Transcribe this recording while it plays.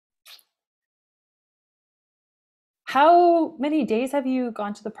How many days have you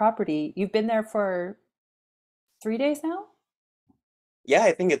gone to the property? You've been there for 3 days now? Yeah,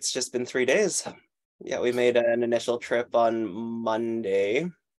 I think it's just been 3 days. Yeah, we made an initial trip on Monday.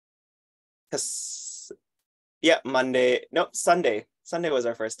 'Cause yeah, Monday. No, Sunday. Sunday was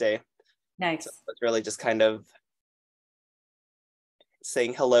our first day. So Nice. it was really just kind of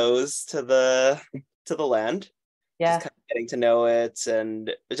saying hellos to the land, just Yeah. kind of getting to know it,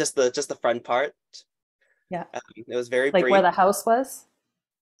 and just the fun part. Yeah. It was very Like where brief. the house was?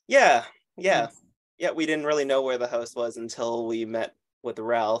 Yeah, yeah, Nice. yeah. We didn't really know where the house was until we met with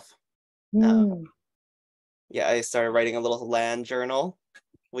Ralph. Uh, Mm. yeah, I started writing a little land journal.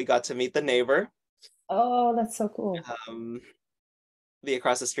 We got to meet the neighbor. Oh, that's so cool. Um, the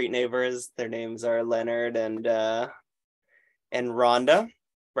across the street neighbors. Their names are Leonard and Rhonda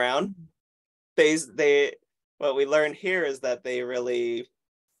Brown. They what we learned here is that they really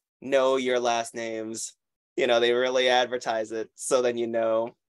know your last names. They really advertise it, so then you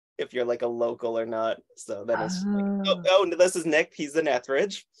know if you're like a local or not. So then it's like, oh, Oh, oh, this is Nick. He's in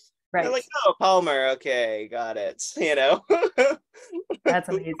Etheridge. And they're right. like, oh, Palmer. Okay, got it. That's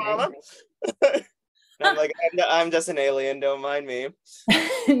Who's amazing. Palmer? And I'm like, I'm just an alien. Don't mind me.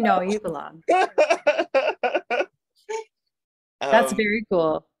 No, you belong. That's um, very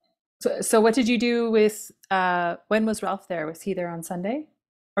cool. So what did you do with when was Ralph there? Was he there on Sunday?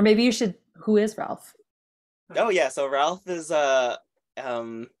 Or maybe you should, who is Ralph? oh yeah, so Ralph is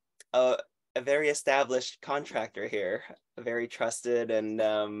um a a very established contractor here, very trusted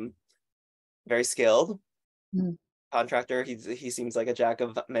and very skilled Mm. contractor. He seems like a jack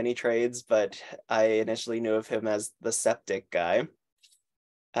of many trades, but I initially knew of him as the septic guy.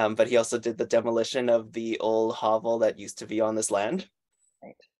 But he also did the demolition of the old hovel that used to be on this land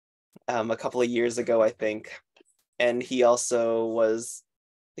Right. a couple of years ago, I think. And he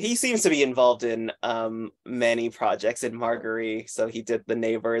seems to be involved in many projects in Margaree. So he did the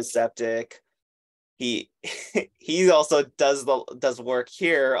neighbor's septic. He he also does work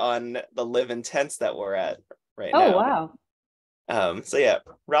here on the live-in tents that we're at right Oh, now. wow. So yeah,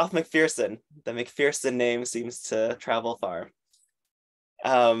 Ralph McPherson. The McPherson name seems to travel far.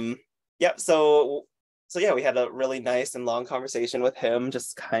 Um, yep. So yeah, we had a really nice and long conversation with him,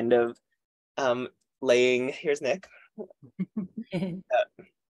 just kind of um laying. Here's Nick.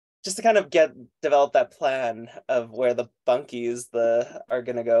 Just to kind of develop that plan of where the bunkies are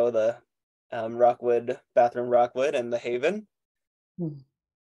gonna go, the Rockwood bathroom, Rockwood, and the Haven. Mm.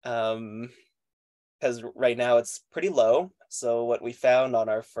 Um, because right now it's pretty low. So what we found on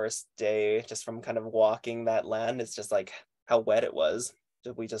our first day, just from kind of walking that land, is just like how wet it was.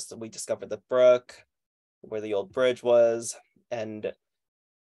 We discovered the brook where the old bridge was, and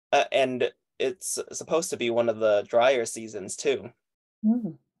it's supposed to be one of the drier seasons too,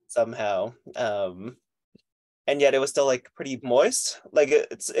 Mm. somehow. And yet it was still like pretty moist. Like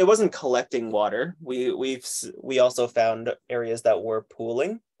it wasn't collecting water. We also found areas that were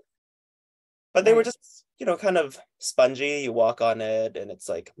pooling, but they were Right. just kind of spongy. You walk on it and it's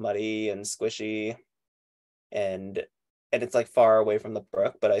like muddy and squishy, and it's like far away from the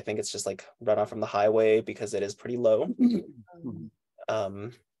brook, but I think it's just like runoff from the highway because it is pretty low. Mm.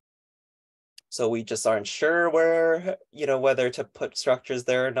 um so we just aren't sure whether to put structures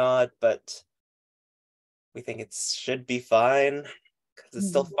there or not, but we think it should be fine because it's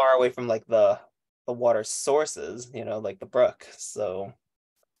still Mhm. far away from like the water sources, like the brook. So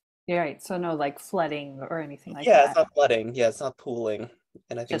You're right. So no like flooding or anything like yeah, it's that. not flooding. Yeah, it's not pooling,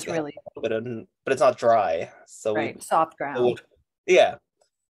 and I think Just it has really, a little bit of, but it's not dry. So right, soft so, ground. yeah.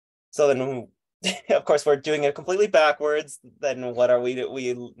 So then, of course, we're doing it completely backwards. Then what are we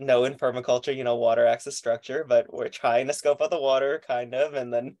know in permaculture? Water acts as structure, but we're trying to scope out the water, kind of,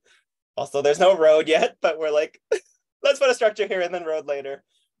 and then also there's no road yet, but we're like, let's put a structure here and then road later.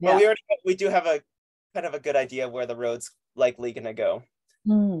 But Yeah. we do have a kind of a good idea of where the road's likely gonna go.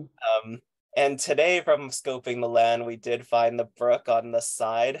 Mm. And today, from scoping the land, we did find the brook on the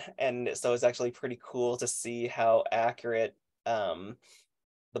side, and so it's actually pretty cool to see how accurate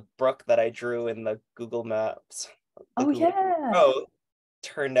the brook that I drew in the Google Maps, the Oh Google yeah. Road,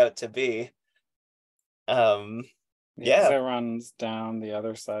 turned out to be. Um, Yeah, because yeah, it runs down the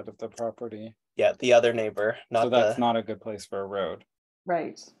other side of the property. yeah, the other neighbor, So not that's the not a good place for a road.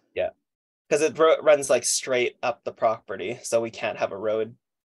 Right. yeah, because it runs like straight up the property, so we can't have a road,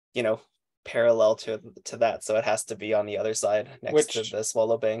 you know, parallel to that. So it has to be on the other side next to Which the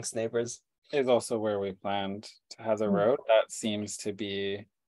Swallow Banks neighbors. is also where we planned to have the Mm. road. That seems to be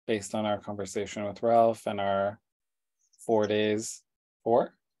based on our conversation with Ralph and our 4 days,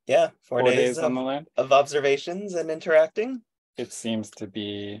 four, Yeah, four four days days on of the land. observations and interacting. It seems to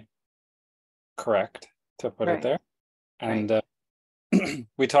be correct to put it Right. there. And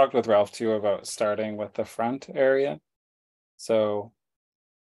we talked with Ralph too about starting with the front area. So,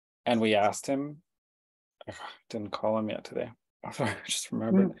 and we asked him, I didn't call him yet today. I just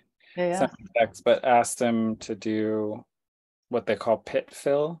remembered. Yeah. Sent me a text, but asked him to do what they call pit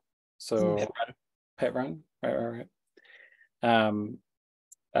fill. So pit run, right.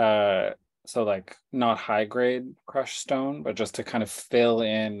 So like not high grade crushed stone, but just to kind of fill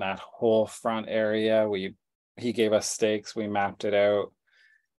in that whole front area. He gave us stakes, we mapped it out,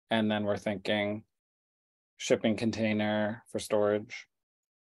 and then we're thinking shipping container for storage,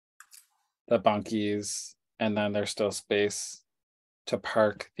 the bunkies, and then there's still space to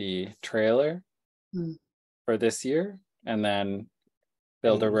park the trailer for this year, and then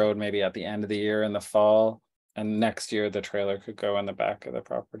build a road maybe at the end of the year in the fall, and next year the trailer could go in the back of the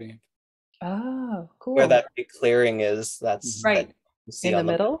property. Oh, cool. Where that big clearing is, that's right that you see in the on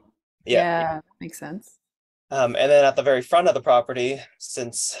middle. Yeah, makes sense. And then at the very front of the property,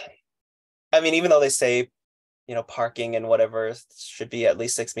 since I mean, even though they say, you know, parking and whatever should be at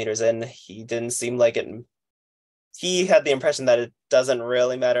least 6 meters in, he didn't seem like it. He had the impression that it doesn't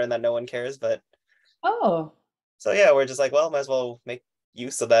really matter and that no one cares. But so yeah, we're just like, well, might as well make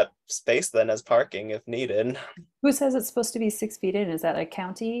use of that space then as parking if needed. Who says it's supposed to be 6 feet in? Is that a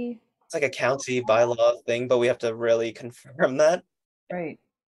county? It's like a county bylaw thing, but we have to really confirm that. Right.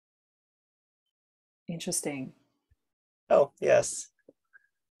 Interesting. Oh, yes.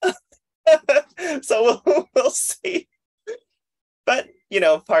 So we'll see. But, you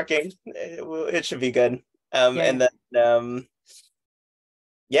know, parking, it should be good. And then,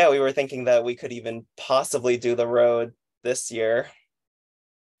 yeah, we were thinking that we could even possibly do the road this year.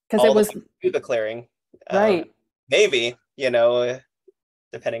 Because it was do the clearing. Right. Maybe, you know,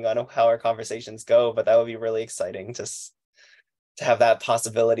 depending on how our conversations go, but that would be really exciting to have that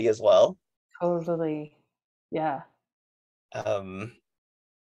possibility as well. Totally. Yeah.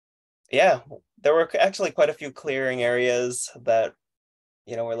 Yeah, there were actually quite a few clearing areas that,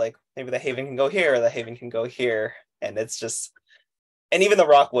 you know, we're like, maybe the haven can go here, or the haven can go here. And it's just, and even the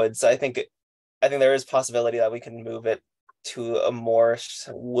Rockwoods, I think there is possibility that we can move it to a more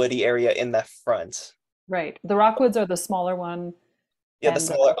woody area in the front. Right. The Rockwoods are the smaller one. Yeah, the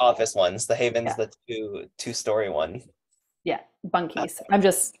smaller office ones. The haven's the two-story one. Yeah, bunkies. I'm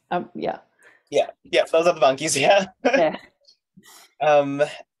just yeah. Yeah, those are the bunkies, yeah. Yeah.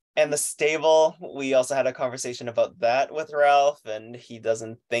 And the stable, we also had a conversation about that with Ralph, and he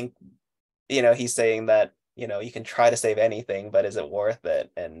doesn't think, you know, he's saying that, you know, you can try to save anything, but is it worth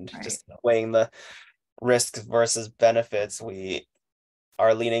it? And just weighing the risks versus benefits, we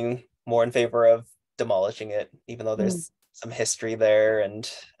are leaning more in favor of demolishing it, even though there's some history there,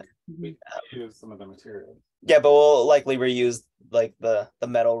 and we use some of the materials. Yeah, but we'll likely reuse like the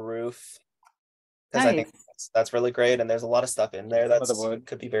metal roof, because I think that's really great, and there's a lot of stuff in there that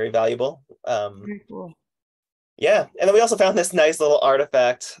could be very valuable. Very cool. Yeah, and then we also found this nice little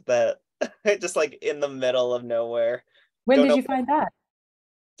artifact that just like in the middle of nowhere. When did you find that?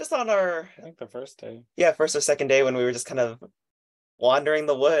 Just on our, I think the first day. Yeah, first or second day when we were just kind of wandering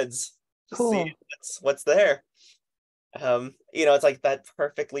the woods to see what's there. You know, it's like that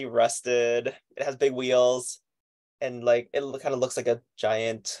perfectly rusted. It has big wheels, and like it kind of looks like a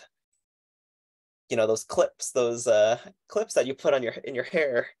giant, you know, those clips that you put on in your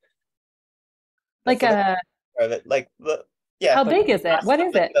hair. Like a like the How big is it? What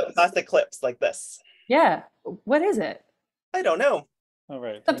is it? The plastic clips like this. Yeah. What is it? I don't know. Oh,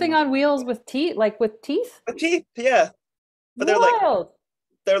 right. Something on wheels with teeth, like with teeth? With teeth, yeah. But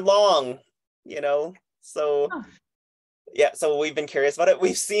they're long, you know. So yeah, so we've been curious about it.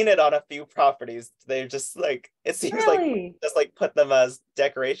 We've seen it on a few properties. They're just like, it seems like just like put them as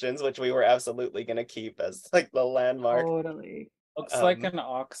decorations, which we were absolutely gonna keep as like the landmark. Totally. Looks like an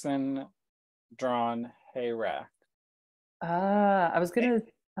oxen drawn hay rack. I was gonna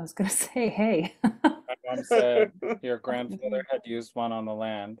say hay. My mom said your grandfather had used one on the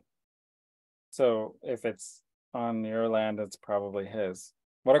land. So if it's on your land, it's probably his.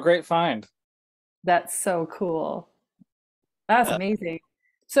 What a great find. That's so cool. That's amazing.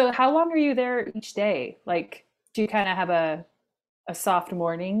 So how long are you there each day? Like, do you kind of have a soft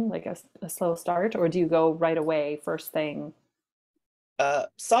morning, like a slow start, or do you go right away first thing?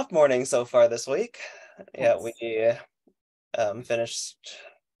 Soft morning so far this week. Yeah, we finished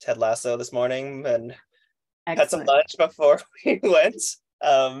Ted Lasso this morning and had some lunch before we went.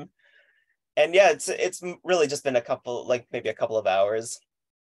 And yeah, it's really just been maybe a couple of hours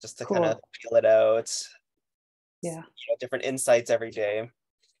just to kind of feel it out. Yeah. You know, different insights every day.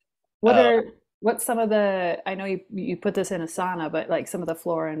 What's some of the, I know you put this in Asana, but like some of the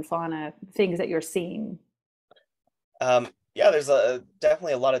flora and fauna things that you're seeing? Yeah, there's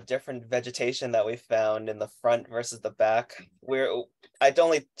definitely a lot of different vegetation that we found in the front versus the back. I'd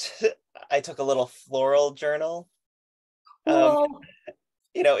only I took a little floral journal. Um, Cool.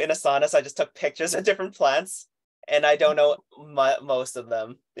 in Asana, I just took pictures of different plants, and I don't know most of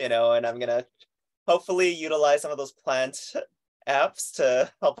them, and I'm gonna hopefully utilize some of those plant apps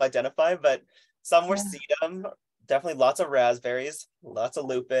to help identify, but some were Yeah. sedum, definitely lots of raspberries, lots of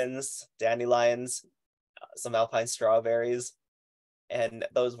lupins, dandelions, some alpine strawberries, and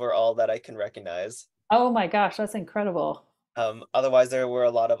those were all that I can recognize. Oh my gosh, that's incredible. Otherwise, there were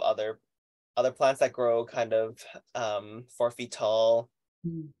a lot of other plants that grow kind of 4 feet tall.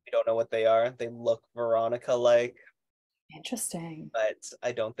 Hmm. We don't know what they are. They look Veronica like, Interesting. but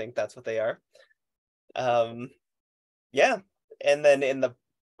I don't think that's what they are. Um, yeah, and then in the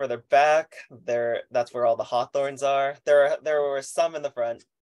further back, that's where all the hawthorns are. There were some in the front,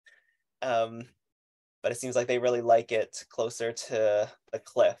 um, but it seems like they really like it closer to the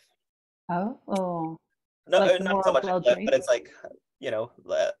cliff. Oh, No, like not so more much a well cliff, but drained. it's like,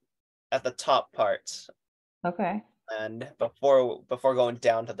 at the top part Okay, and before going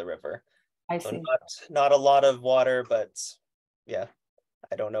down to the river. I So see. not a lot of water, but yeah,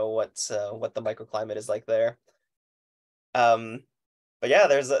 I don't know what the microclimate is like there. Um, but yeah,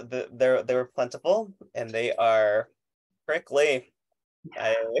 they were plentiful and they are prickly.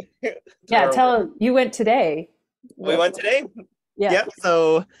 I Yeah, throw tell you went today. We What? went today. Yeah. Yep.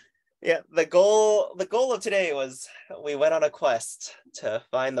 So yeah, the goal of today was we went on a quest to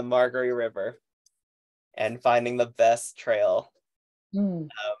find the Margaree River and finding the best trail, Mm,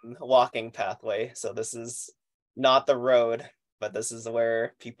 walking pathway. So this is not the road, but this is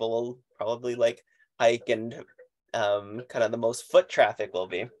where people will probably like hike and kind of the most foot traffic will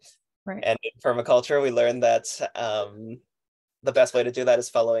be. right. And in permaculture, we learned that the best way to do that is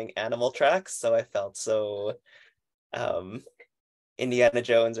following animal tracks. So I felt so um, Indiana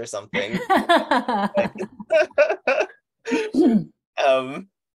Jones or something. um,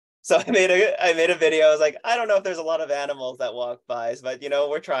 so I made a video. I was like, I don't know if there's a lot of animals that walk by, but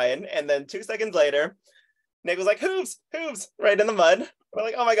we're trying. And then 2 seconds later, Nick was like, hooves, hooves, right in the mud. We're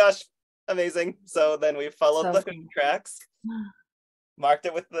like, oh my gosh, amazing. So then we followed So the cool. hoof tracks, marked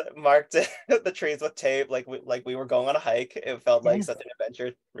the trees with tape, like we were going on a hike. It felt like Yes. such an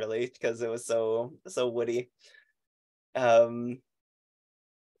adventure, really, because it was so woody. Um,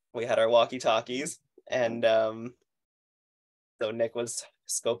 we had our walkie-talkies, and so Nick was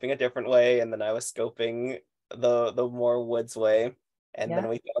scoping a different way, and then I was scoping the more woods way, and then Yeah.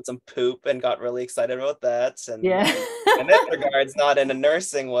 we found some poop and got really excited about that. And Yeah. in this regards, not in a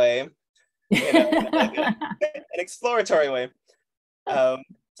nursing way, like an exploratory way. So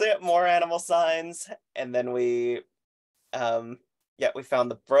yeah, more animal signs, and then we found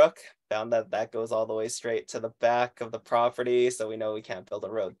the brook, found that goes all the way straight to the back of the property, so we know we can't build a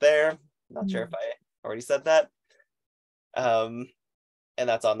road there. Not sure if I already said that. Um, and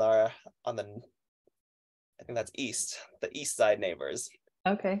that's on the I think that's the east side neighbors.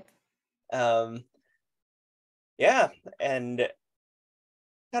 Okay. Um, yeah, and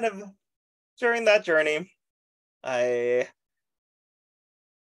kind of during that journey, I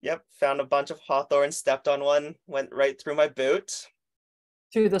found a bunch of hawthorns, stepped on one, went right through my boot,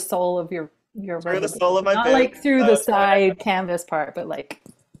 Through the sole of your through the rubber boot. sole of my Not boot. like through the side canvas part, but like,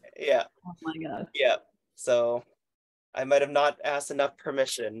 Yeah, oh my God. yeah. So I might have not asked enough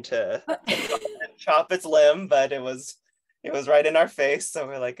permission to chop its limb, but it was right in our face. So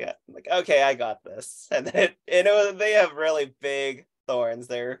we're like, okay, I got this. And they have really big thorns.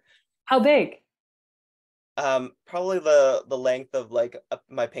 They're How big? probably the length of like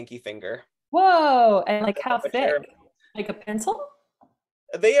my pinky finger. Whoa. And like how thick? Diameter. Like a pencil?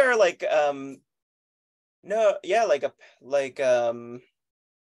 They are like no, yeah, like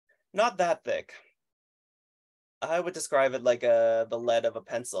not that thick. I would describe it like the lead of a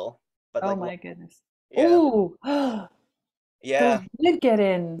pencil, but Oh like my goodness. yeah, Ooh. Those yeah. did get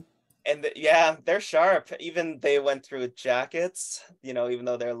in. And yeah, they're sharp. Even they went through jackets, even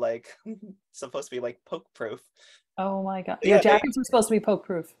though they're like supposed to be like poke proof. Oh my God. Your Yeah, jackets were supposed to be poke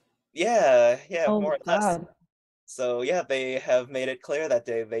proof. yeah, Oh more my or less. God. So yeah, they have made it clear that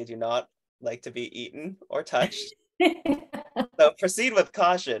they do not like to be eaten or touched. So proceed with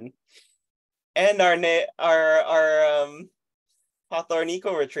caution. And our Hawthorne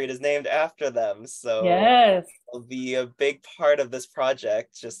Eco Retreat is named after them. So Yes. it'll be a big part of this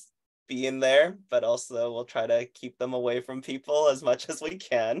project, just being there, but also we'll try to keep them away from people as much as we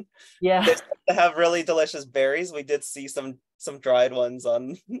can. Yeah. They have really delicious berries. We did see some dried ones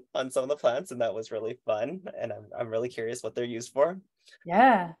on on some of the plants, and that was really fun. And I'm really curious what they're used for.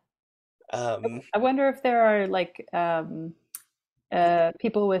 Yeah. Um, I wonder if there are like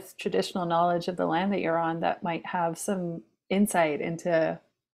people with traditional knowledge of the land that you're on that might have some insight into,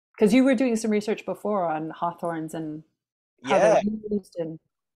 because you were doing some research before on hawthorns and how they're yeah, used, and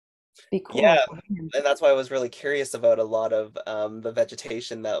be yeah, cool to learn. and that's why I was really curious about a lot of the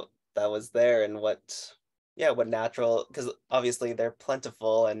vegetation that was there and what, yeah, what natural, because obviously they're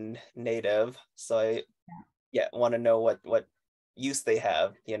plentiful and native. So I, yeah, want to know what use they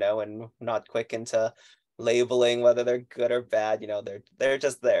have, and not quick into labeling whether they're good or bad. They're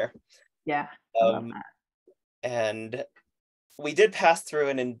just there. Yeah, I love Um, that. and we did pass through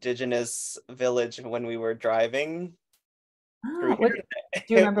an indigenous village when we were driving through Ah, what, do you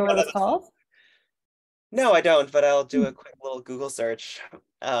here. remember what it was called? No, I don't, but I'll do Hmm. a quick little Google search.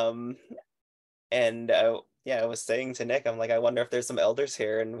 Um, and yeah, I was saying to Nick, I'm like, I wonder if there's some elders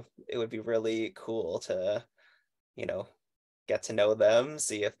here, and it would be really cool to, you know, get to know them,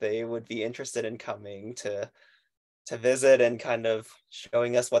 see if they would be interested in coming to visit and kind of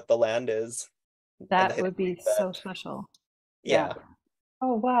showing us what the land is and the That would history be of so that. special. Yeah. Yeah,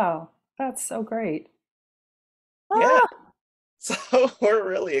 Oh, wow. That's so great. yeah. Ah, So we're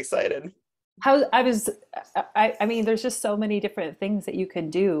really excited. how I was, I mean, there's just so many different things that you can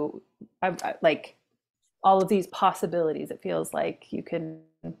do. Like all of these possibilities. It feels like you can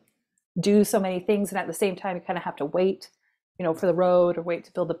do so many things, and at the same time, you kind of have to wait, for the road or wait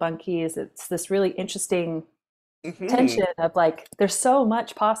to build the bunkies. It's this really interesting Hmm. tension of like, there's so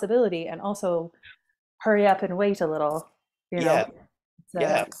much possibility, and also hurry up and wait a little. You know, Yeah, it's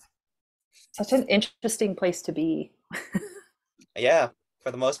yeah, such an interesting place to be. yeah. For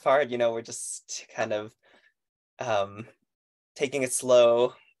the most part, we're just kind of um taking it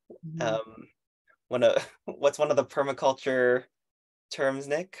slow. Mhm. Um, what's one of the permaculture terms,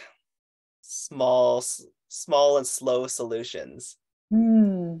 Nick? Small and slow solutions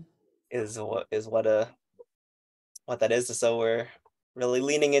Mm, is what that is. So we're really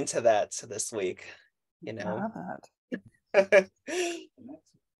leaning into that this week, you I know. love that.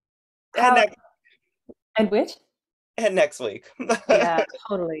 and How next and which? and next week. Yeah,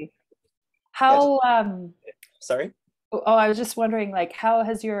 totally. Yeah, just How sorry. oh, I was just wondering, like, how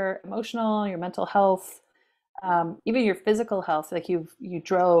has your emotional, your mental health, even your physical health, like you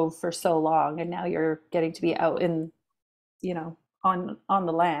drove for so long and now you're getting to be out in, on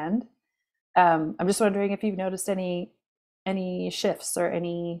the land. I'm just wondering if you've noticed any shifts or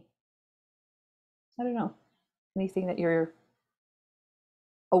any, I don't know, anything that you're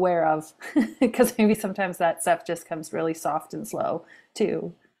aware of, because maybe sometimes that stuff just comes really soft and slow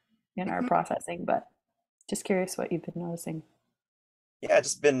too in our Mhm. processing, but just curious what you've been noticing. Yeah,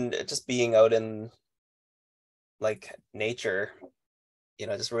 just being out in like nature,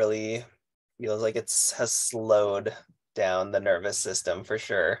 just really feels like it's has slowed down the nervous system for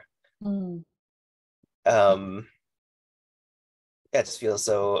sure. Mm. Um, yeah, it just feels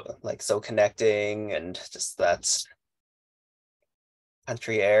so connecting and just that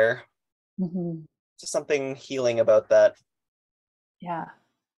country air. Hmm. Just something healing about that. Yeah.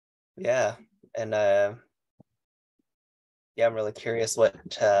 Yeah. And yeah, I'm really curious what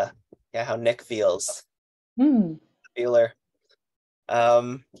yeah, how Nick feels. Mm. Feeler.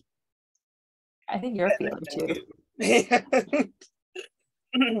 Um I think you're feeling too.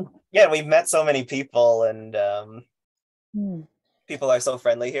 yeah, we've met so many people and Mm. people are so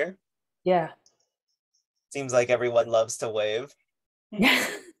friendly here. Yeah. Seems like everyone loves to wave Yeah.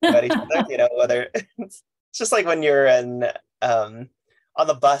 at each other, whether it's just like when you're in on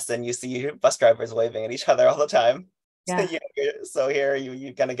the bus and you see bus drivers waving at each other all the time. So, Yeah. so here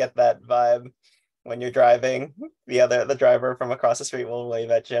you kind of get that vibe when you're driving. The driver from across the street will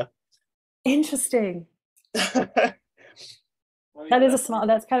wave at you. Interesting. Oh yeah,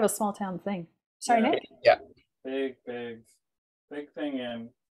 That's kind of a small town thing. Sorry, yeah, Nick? Yeah. big thing, and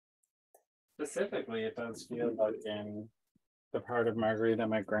specifically, it does feel like in the part of Margaree that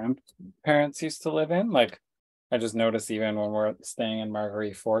my grandparents used to live in. Like, I just noticed even when we're staying in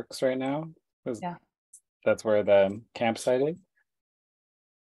Margaree Forks right now, because Yeah. that's where the campsite is.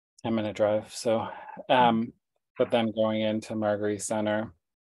 10-minute drive. So, but then going into Margaree Center,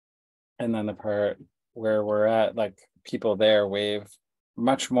 and then the part where we're at, like people there wave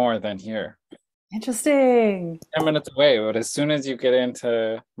much more than here. Interesting. 10 minutes away, but as soon as you get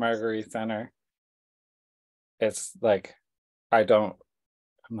into Margaree Center, it's like I don't.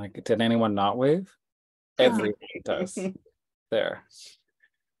 I'm like, did anyone not wave? Huh. Everyone does there.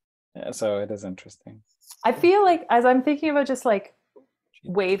 Yeah, so it is interesting. I feel like as I'm thinking about just like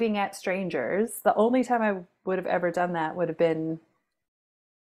waving at strangers, the only time I would have ever done that would have been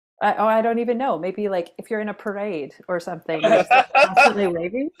I don't even know. Maybe like if you're in a parade or something, you're just like constantly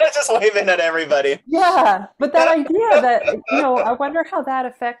waving. Just waving at everybody. Yeah, but that idea that, I wonder how that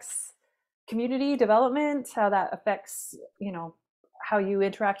affects community development, how that affects, how you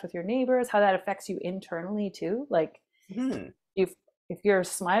interact with your neighbors, how that affects you internally too. Like Hmm. if you're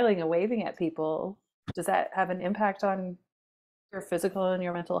smiling and waving at people, does that have an impact on your physical and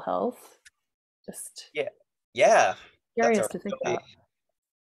your mental health? Just Yeah. Yeah. That's curious a to think really about.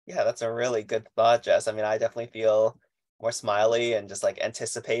 Yeah, that's a really good thought, Jess. I mean, I definitely feel more smiley and just like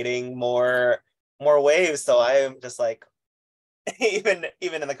anticipating more waves. So I am just like even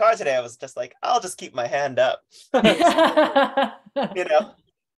in the car today, I was just like, I'll just keep my hand up. You know,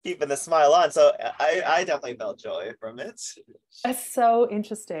 keeping the smile on. So I definitely felt joy from it. That's so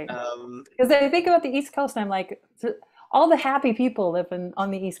interesting. Um, Because I think about the East Coast and I'm like, all the happy people live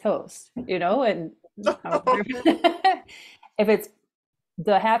on the East Coast, and I wonder if it's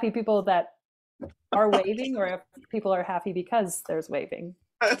the happy people that are waving or if people are happy because there's waving.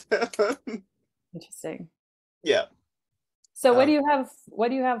 Interesting. yeah. So Um, what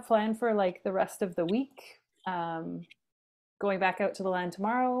do you have planned for like the rest of the week? Um, Going back out to the land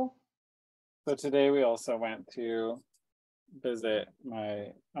tomorrow? So today we also went to visit my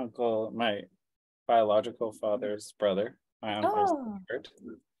uncle, my biological father's brother, my uncle's Oh, third.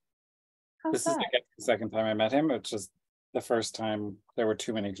 how's This is, I that? guess, the second time I met him. It's just the first time there were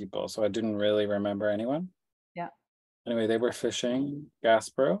too many people, so I didn't really remember anyone. Yeah. Anyway, they were fishing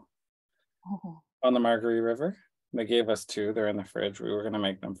Gaspereau Oh, on the Margaree River. They gave us two. They're in the fridge. We were going to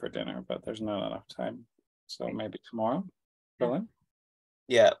make them for dinner, but there's not enough time. So great. maybe tomorrow. Yeah. Berlin.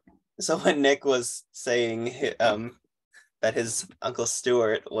 yeah. So when Nick was saying that his uncle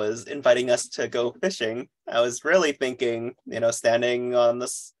Stuart was inviting us to go fishing, I was really thinking, standing on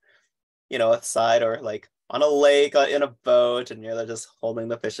this, a side or like on a lake in a boat, and they're just holding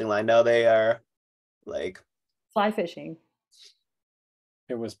the fishing line. No, they are like, Fly fishing.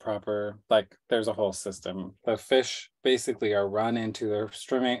 It was proper, like there's a whole system. The fish basically are run into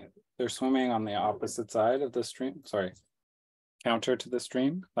they're swimming on the opposite side of the stream. Sorry, counter to the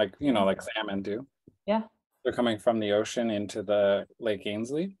stream, like like salmon do. Yeah. They're coming from the ocean into the Lake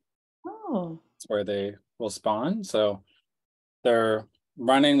Ainsley. Oh, It's where they will spawn. So they're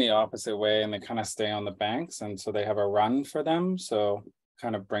running the opposite way and they kind of stay on the banks. And so they have a run for them. So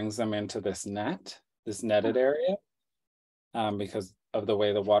kind of brings them into this netted area, because of the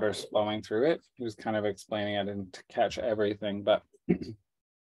way the water's flowing through it. He was kind of explaining I didn't catch everything, but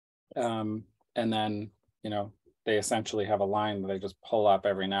and then they essentially have a line that they just pull up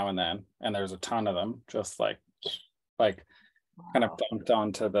every now and then, and there's a ton of them, just like kind of wow. dumped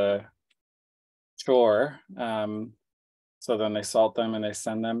onto the shore. So then they salt them and they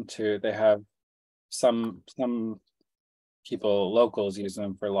send them to. They have some people, locals, use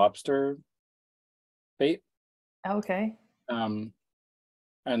them for lobster bait. Okay. Um,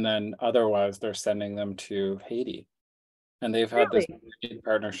 and then otherwise they're sending them to Haiti. And they've had this Really?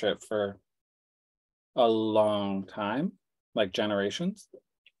 partnership for a long time, like generations.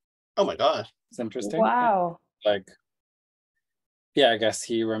 oh my gosh. It's interesting. Wow. Like, yeah, I guess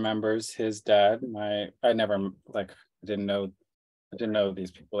he remembers his dad. I never like I didn't know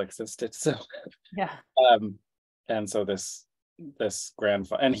these people existed. So Yeah. um and so this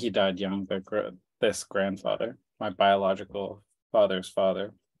grandfather, and he died young, but this grandfather, my biological father's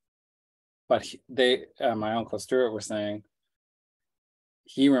father. But my uncle Stuart was saying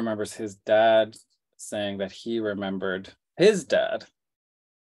he remembers his dad saying that he remembered his dad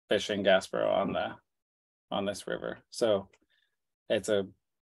fishing Gaspereau on this river. So they've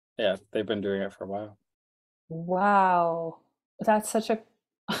been doing it for a while. Wow. That's such a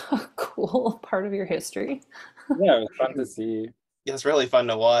cool part of your history. Yeah, it was fun to see. Yeah, it's really fun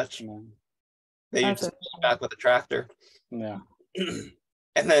to watch. They That's just a, pull back with a tractor. Yeah.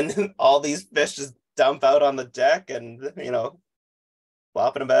 And then all these fish just dump out on the deck and,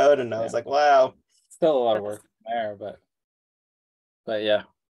 flopping about. And I was Yeah. like, wow. Still a lot of that's work there, but yeah,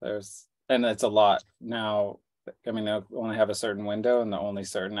 and it's a lot now. I mean, they'll only have a certain window and the only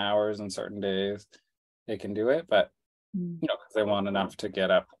certain hours and certain days they can do it, but mm, because they want enough to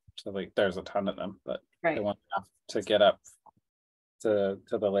get up to, like, there's a ton of them, but they right. want enough to get up to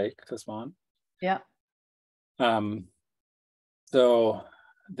the lake to spawn. Yeah. Um, so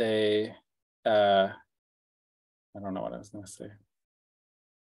they I don't know what I was gonna say.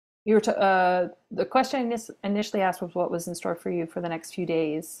 The question initially asked was what was in store for you for the next few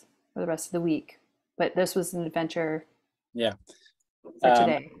days or the rest of the week, but this was an adventure Yeah. for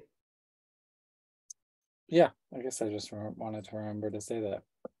today. Yeah, I guess I just wanted to remember to say that.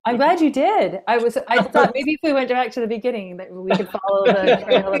 I'm glad you did. I thought maybe if we went back to the beginning that we could follow the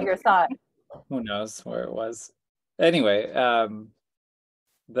trail of your thought. Who knows where it was? Anyway,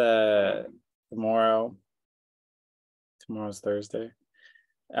 the tomorrow's Thursday.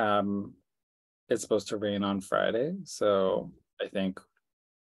 It's supposed to rain on Friday, so I think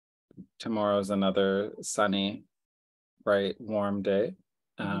tomorrow's another sunny, bright, warm day.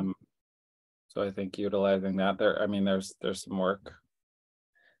 So I think utilizing that there, I mean, there's some work.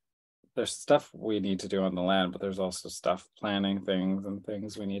 There's stuff we need to do on the land, but there's also stuff planning things and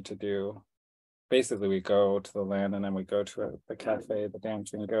things we need to do. Basically, we go to the land and then we go to the cafe, the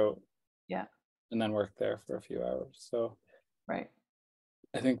Dancing Goat. Yeah. And then work there for a few hours. So right.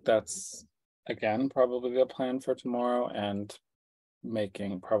 I think that's, again, probably the plan for tomorrow, and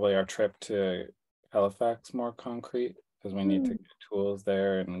making probably our trip to Halifax more concrete, because we need to get tools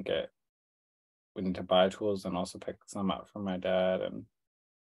there and we need to buy tools and also pick some up for my dad. And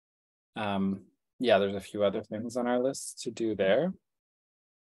yeah, there's a few other things on our list to do there.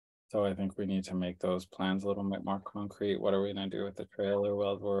 So I think we need to make those plans a little bit more concrete. What are we going to do with the trailer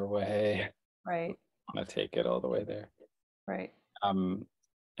while we're away? Right. I want to take it all the way there. Right.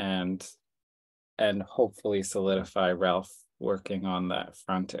 And hopefully solidify Ralph working on that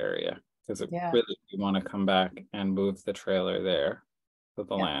front area, because really we want to come back and move the trailer there to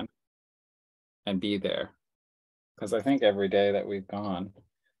the land and be there. Because I think every day that we've gone,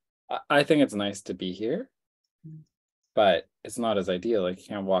 I think it's nice to be here, but it's not as ideal. Like, you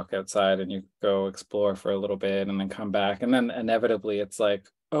can't walk outside and you go explore for a little bit and then come back, and then inevitably it's like,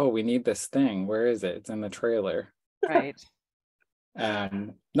 oh, we need this thing. Where is it? It's in the trailer. Right.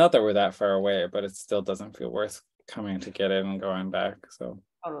 Not that we're that far away, but it still doesn't feel worth coming to get it and going back. So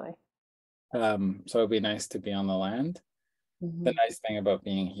totally. So it'd be nice to be on the land. The nice thing about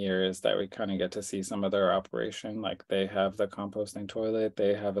being here is that we kind of get to see some of their operation. Like, they have the composting toilet,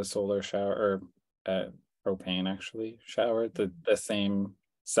 they have a solar shower, or propane actually shower, the same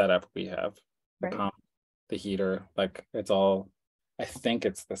setup we have, the pump, the heater, like it's all, I think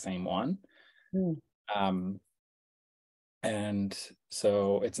it's the same one. And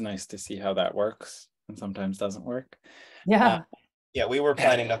so it's nice to see how that works, and sometimes doesn't work. Yeah. Yeah, we were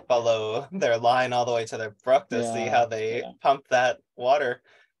planning to follow their line all the way to the brook to see how they pump that water.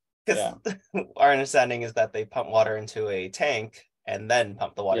 Because our understanding is that they pump water into a tank and then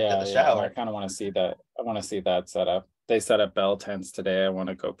pump the water to the shower. I kind of want to see that. I want to see that set up. They set up bell tents today. I want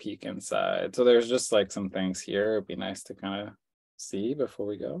to go peek inside. So there's just like some things here. It'd be nice to kind of see before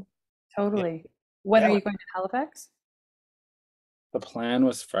we go. Totally. When are you going to Halifax? The plan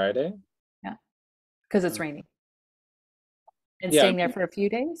was Friday. Yeah. Because it's raining. And staying there for a few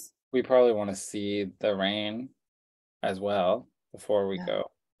days? We probably want to see the rain as well before we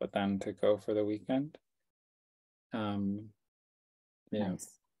go, but then to go for the weekend. Nice.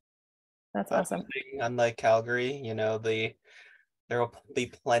 That's awesome. Unlike Calgary, there will be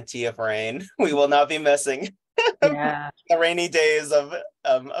plenty of rain. We will not be missing the rainy days of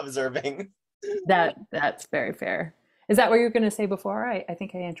observing. That's very fair. Is that what you were going to say before? I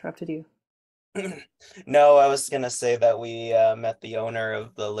think I interrupted you. No, I was gonna say that we met the owner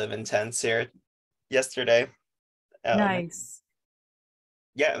of the live-in tents here yesterday. Nice.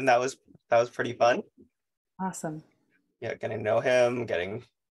 Yeah, and that was pretty fun. Awesome. Yeah, getting to know him, getting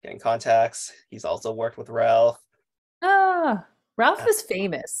contacts. He's also worked with Ralph. Ralph is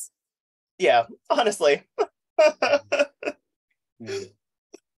famous. Yeah, honestly.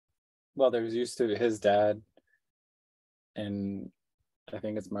 Well, there used to be his dad, and I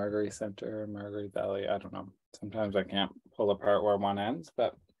think it's Margaree Center, Margaree Valley. I don't know. Sometimes I can't pull apart where one ends,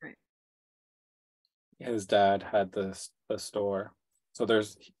 but his dad had the store. So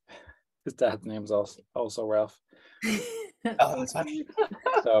his dad's name's also Ralph. Oh, that's funny.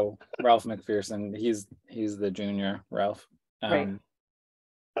 So Ralph McPherson, he's the junior Ralph. But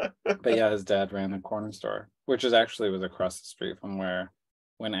yeah, his dad ran the corner store, which was across the street from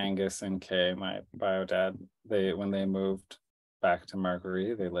when Angus and Kay, my bio dad, when they moved back to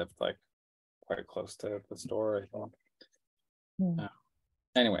Margaree, they lived like quite close to the store, I think.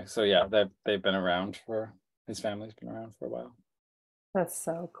 Anyway, so yeah, they've been around his family's been around for a while. That's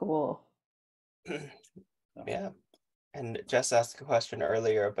so cool. Yeah. And Jess asked a question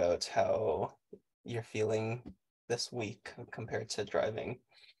earlier about how you're feeling this week compared to driving.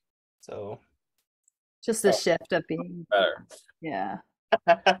 So just a shift of being better. Yeah.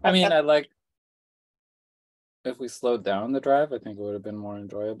 I mean, if we slowed down the drive, I think it would have been more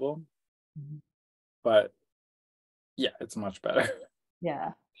enjoyable. But yeah, it's much better.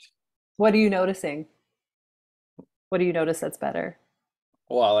 Yeah. What are you noticing? What do you notice that's better?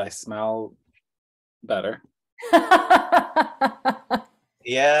 Well, I smell better.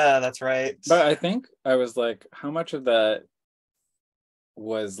 Yeah, that's right. But I think I was like, how much of that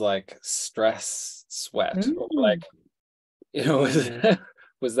was like stress sweat, or Mm. like, was Mm.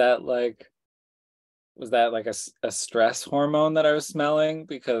 was that like a stress hormone that I was smelling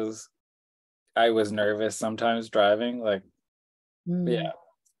because I was nervous sometimes driving? Like, Mm. yeah,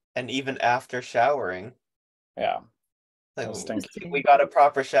 And even after showering, yeah, I like was stinky. we Interesting. got a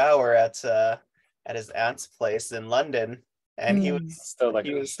proper shower at his aunt's place in London, and Mm. Still like,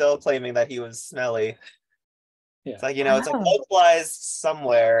 he was still claiming that he was smelly. yeah. It's like, it's like Wow. localized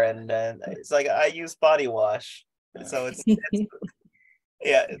somewhere, and it's like I use body wash, so it's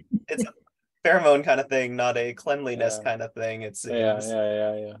yeah, it's a pheromone kind of thing, not a cleanliness Yeah, kind of thing, it yeah, seems. yeah,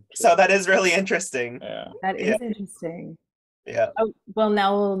 yeah, yeah. So True. that is really interesting. Yeah. That Yeah, is interesting. yeah. Oh, well,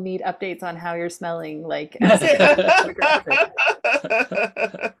 now we'll need updates on how you're smelling, like as you progress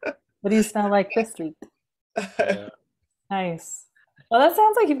it. What do you smell like this week? Yeah. Nice. Well, that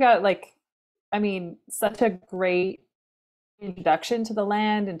sounds like you've got like, I mean, such a great introduction to the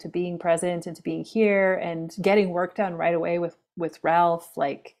land and to being present and to being here and getting work done right away with Ralph.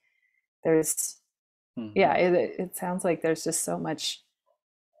 Like, there's, yeah, Mhm. it sounds like there's just so much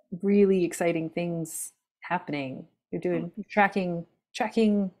really exciting things happening. You're doing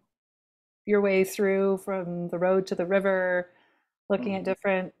tracking your way through from the road to the river, looking at Mhm.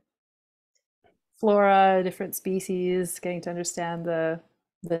 different flora, different species, getting to understand the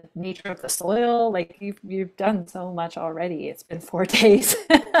nature of the soil. Like you've done so much already. It's been 4 days.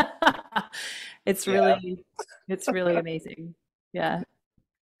 It's Yeah, really amazing. Yeah.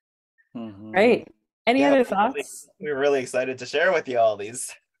 Mhm. Great. Any yeah, other really, thoughts? we're really excited to share with you all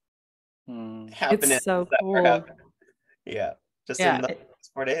these Mm. It's happenings so that were cool. happening. Yeah, just in Yeah, the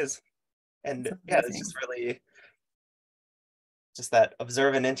 4 days. it's And yeah, it's amazing. just really just that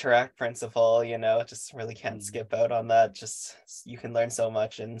observe and interact principle, just really can't Mm. skip out on that. Just you can learn so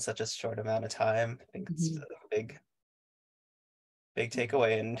much in such a short amount of time. I think it's Mhm. a big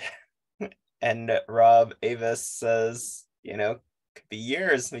takeaway. And Rob Avis says, could be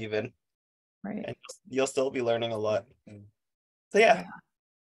years even, Right. and you'll still be learning a lot. Mm. So yeah, Yeah,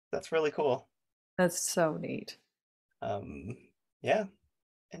 that's really cool. that's so neat. Um, yeah,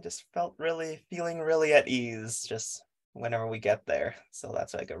 and just feeling really at ease just whenever we get there. So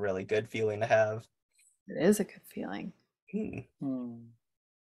that's like a really good feeling to have. It is a good feeling. Hmm. Mm.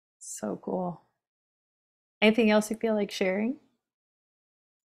 So cool. Anything else you feel like sharing?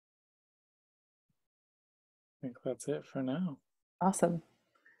 I think that's it for now. Awesome.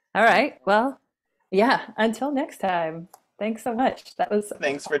 All right. Well, yeah, until next time. Thanks so much. That was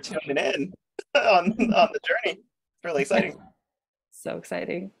Thanks for tuning in on the journey. It's really exciting. so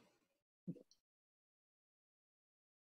exciting.